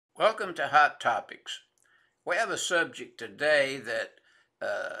Welcome to Hot Topics. We have a subject today that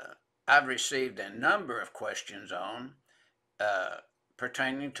I've received a number of questions on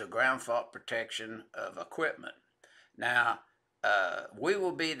pertaining to ground fault protection of equipment. Now, we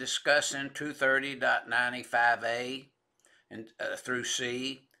will be discussing 230.95A and through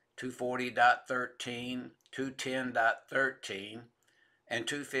C, 240.13, 210.13, and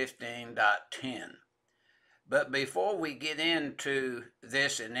 215.10. But before we get into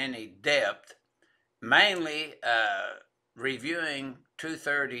this in any depth, mainly reviewing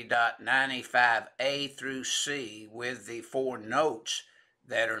 230.95A through C with the four notes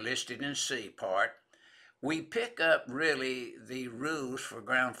that are listed in C part, we pick up really the rules for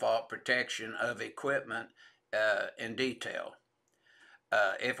ground fault protection of equipment in detail.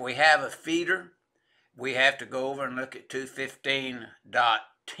 If we have a feeder, we have to go over and look at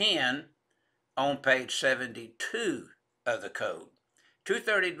 215.10 on page 72 of the code.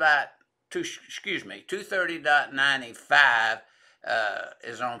 230.95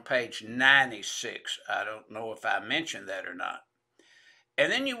 is on page 96. I don't know if I mentioned that or not.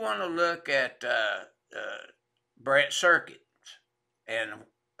 And then you want to look at branch circuits. And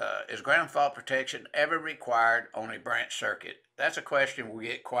is ground fault protection ever required on a branch circuit? That's a question we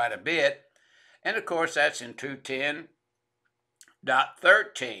get quite a bit. And of course, that's in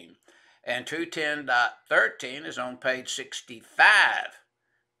 210.13. And 210.13 is on page 65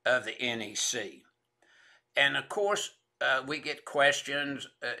 of the NEC. And of course, we get questions,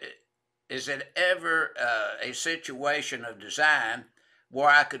 is it ever a situation of design where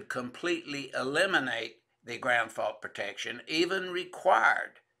I could completely eliminate the ground fault protection, even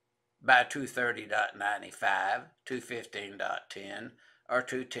required by 230.95, 215.10, or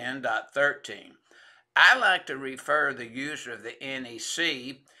 210.13? I like to refer the user of the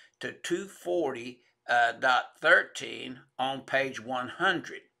NEC to 240.13 on page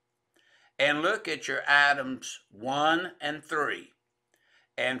 100 and look at your items 1 and 3.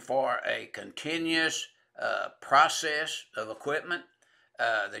 And for a continuous process of equipment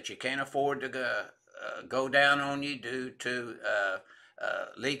that you can't afford to go down on you due to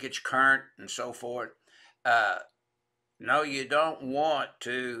leakage current and so forth, no, you don't want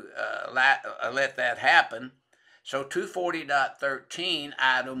to let that happen. So 240.13,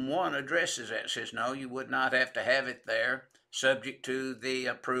 item 1 addresses that. It says, no, you would not have to have it there, subject to the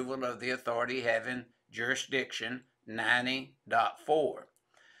approval of the authority having jurisdiction, 90.4.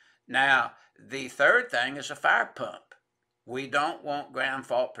 Now, the third thing is a fire pump. We don't want ground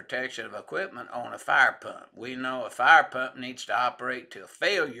fault protection of equipment on a fire pump. We know a fire pump needs to operate to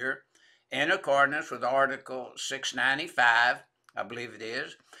failure in accordance with Article 695, I believe it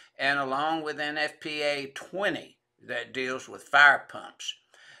is, and along with NFPA 20 that deals with fire pumps.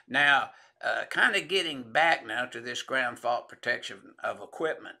 Now, kind of getting back now to this ground fault protection of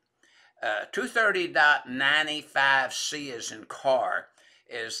equipment, 230.95C as in car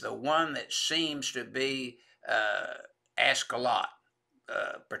is the one that seems to be asked a lot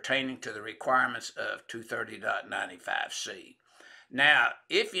pertaining to the requirements of 230.95C. Now,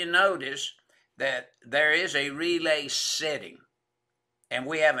 if you notice that there is a relay setting, and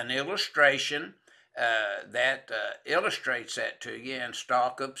we have an illustration that illustrates that to you in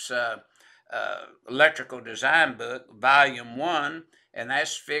Stallcup's Electrical Design Book, Volume 1, and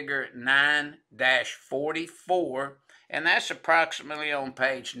that's figure 9-44, and that's approximately on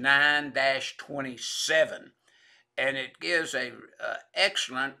page 9-27. And it gives a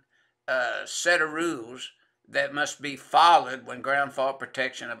excellent set of rules that must be followed when ground fault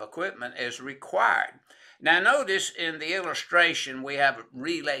protection of equipment is required. Now notice in the illustration we have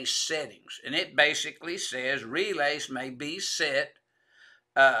relay settings, and it basically says relays may be set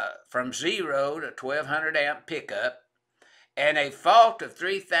from 0 to 1200 amp pickup, and a fault of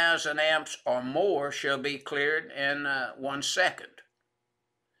 3000 amps or more shall be cleared in 1 second.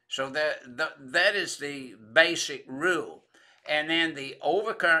 So that is the basic rule. And then the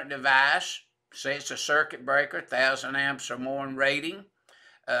overcurrent device, say it's a circuit breaker, 1000 amps or more in rating.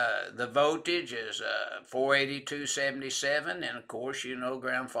 The voltage is 482.77, and of course, you know,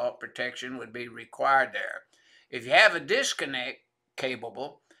 ground fault protection would be required there. If you have a disconnect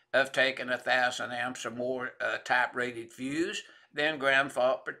capable of taking 1000 amps or more type rated fuse, then ground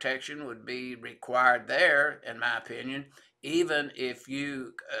fault protection would be required there, in my opinion, even if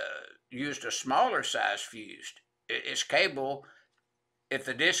you used a smaller size fuse. It's capable. If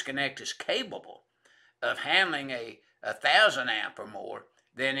the disconnect is capable of handling a 1000 amp or more,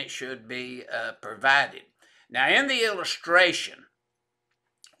 then it should be provided. Now, in the illustration,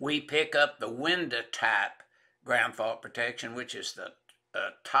 we pick up the window type ground fault protection, which is the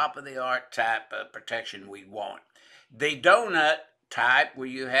top of the arc type of protection we want. The donut type where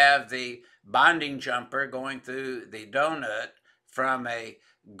you have the bonding jumper going through the donut from a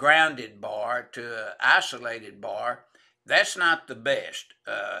grounded bar to an isolated bar, that's not the best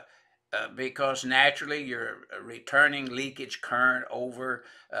because naturally you're returning leakage current over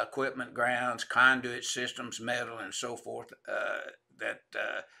equipment grounds, conduit systems, metal, and so forth that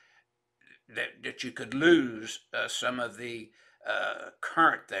you could lose some of the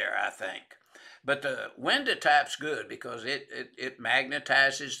current there, I think. But the window type's good because it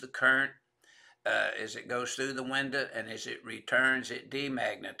magnetizes the current as it goes through the window, and as it returns, it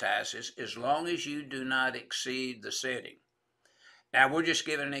demagnetizes as long as you do not exceed the setting. Now, we'll just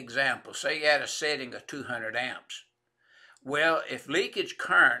give an example. Say you had a setting of 200 amps. Well, if leakage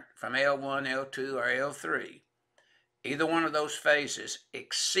current from L1, L2, or L3, either one of those phases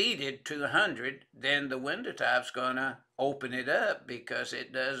exceeded 200, then the window type's going to open it up because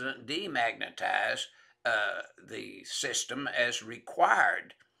it doesn't demagnetize the system as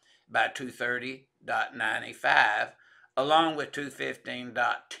required by 230.95, along with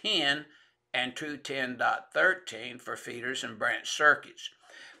 215.10 and 210.13 for feeders and branch circuits.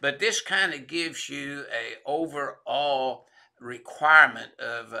 But this kind of gives you an overall requirement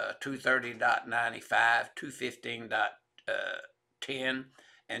of 230.95, 215.10,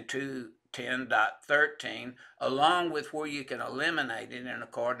 and 210.13, along with where you can eliminate it in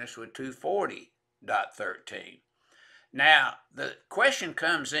accordance with 240.13. Now, the question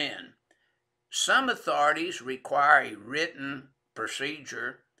comes in, some authorities require a written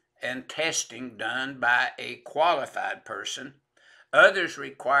procedure and testing done by a qualified person. Others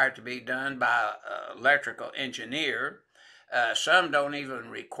require it to be done by an electrical engineer. Some don't even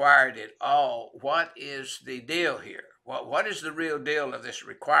require it at all. What is the deal here? What is the real deal of this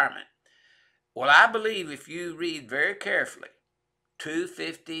requirement? Well, I believe if you read very carefully,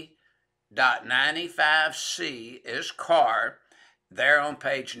 250.95C is CAR, there on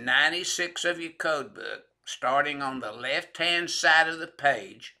page 96 of your code book, starting on the left-hand side of the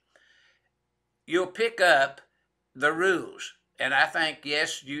page, you'll pick up the rules. And I think,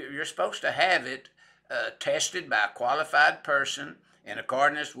 yes, you're supposed to have it tested by a qualified person in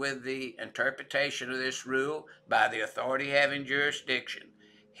accordance with the interpretation of this rule by the authority having jurisdiction.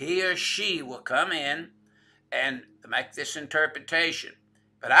 He or she will come in and make this interpretation.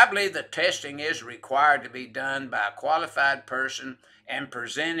 But I believe the testing is required to be done by a qualified person and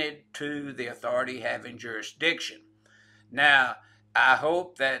presented to the authority having jurisdiction. Now, I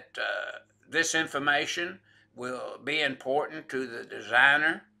hope that this information will be important to the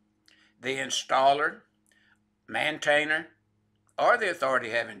designer, the installer, maintainer, or the authority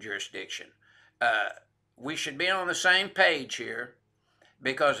having jurisdiction. We should be on the same page here,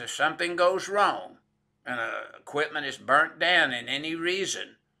 because if something goes wrong and equipment is burnt down in any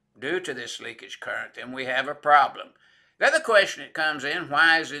reason due to this leakage current, then we have a problem. The other question that comes in,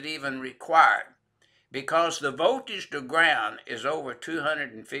 why is it even required? Because the voltage to ground is over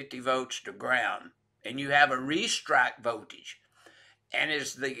 250 volts to ground, and you have a restrike voltage. And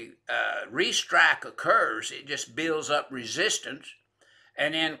as the restrike occurs, it just builds up resistance.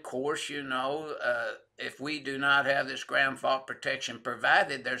 And then, of course, if we do not have this ground fault protection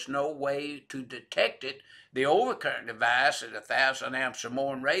provided, there's no way to detect it. The overcurrent device at 1,000 amps or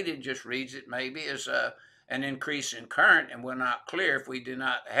more and rated just reads it maybe as an increase in current, and we're not clear if we do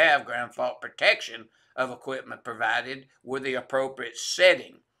not have ground fault protection of equipment provided with the appropriate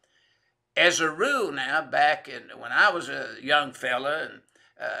setting. As a rule now, when I was a young fella and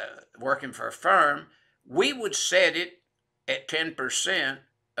working for a firm, we would set it at 10%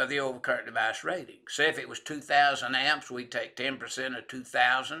 of the overcurrent device rating. Say if it was 2,000 amps, we'd take 10% of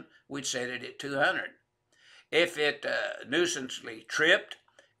 2,000, we'd set it at 200. If it nuisancely tripped,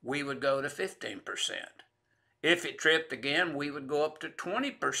 we would go to 15%. If it tripped again, we would go up to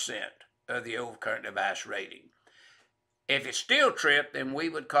 20% of the overcurrent device rating. If it still tripped, then we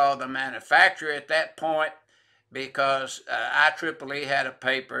would call the manufacturer at that point, because IEEE had a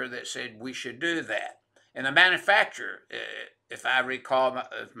paper that said we should do that. And the manufacturer, if I recall,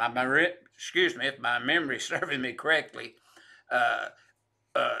 if my memory is serving me correctly,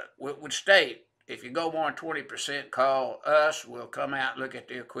 would state, if you go more than 20%, call us. We'll come out, look at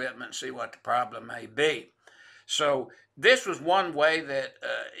the equipment, and see what the problem may be. So this was one way that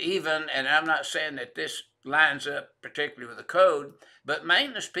and I'm not saying that this lines up particularly with the code, but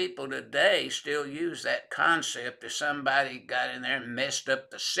maintenance people today still use that concept. If somebody got in there and messed up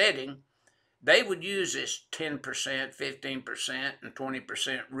the setting, they would use this 10%, 15%, and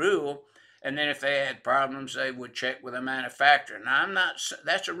 20% rule, and then if they had problems, they would check with the manufacturer. Now,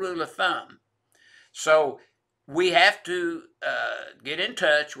 that's a rule of thumb. So we have to get in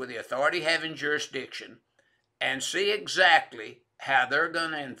touch with the authority having jurisdiction and see exactly how they're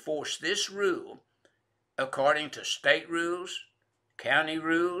going to enforce this rule according to state rules, county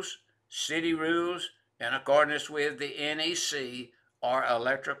rules, city rules, in accordance with the NEC or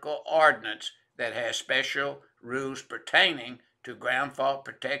electrical ordinance that has special rules pertaining to ground fault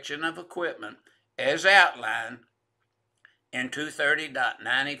protection of equipment as outlined in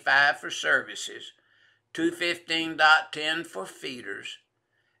 230.95 for services, 215.10 for feeders,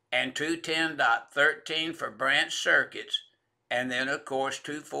 and 210.13 for branch circuits, and then of course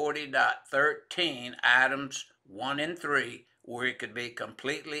 240.13 items 1 and 3, where it could be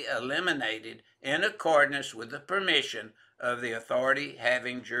completely eliminated in accordance with the permission of the authority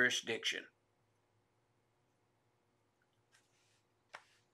having jurisdiction.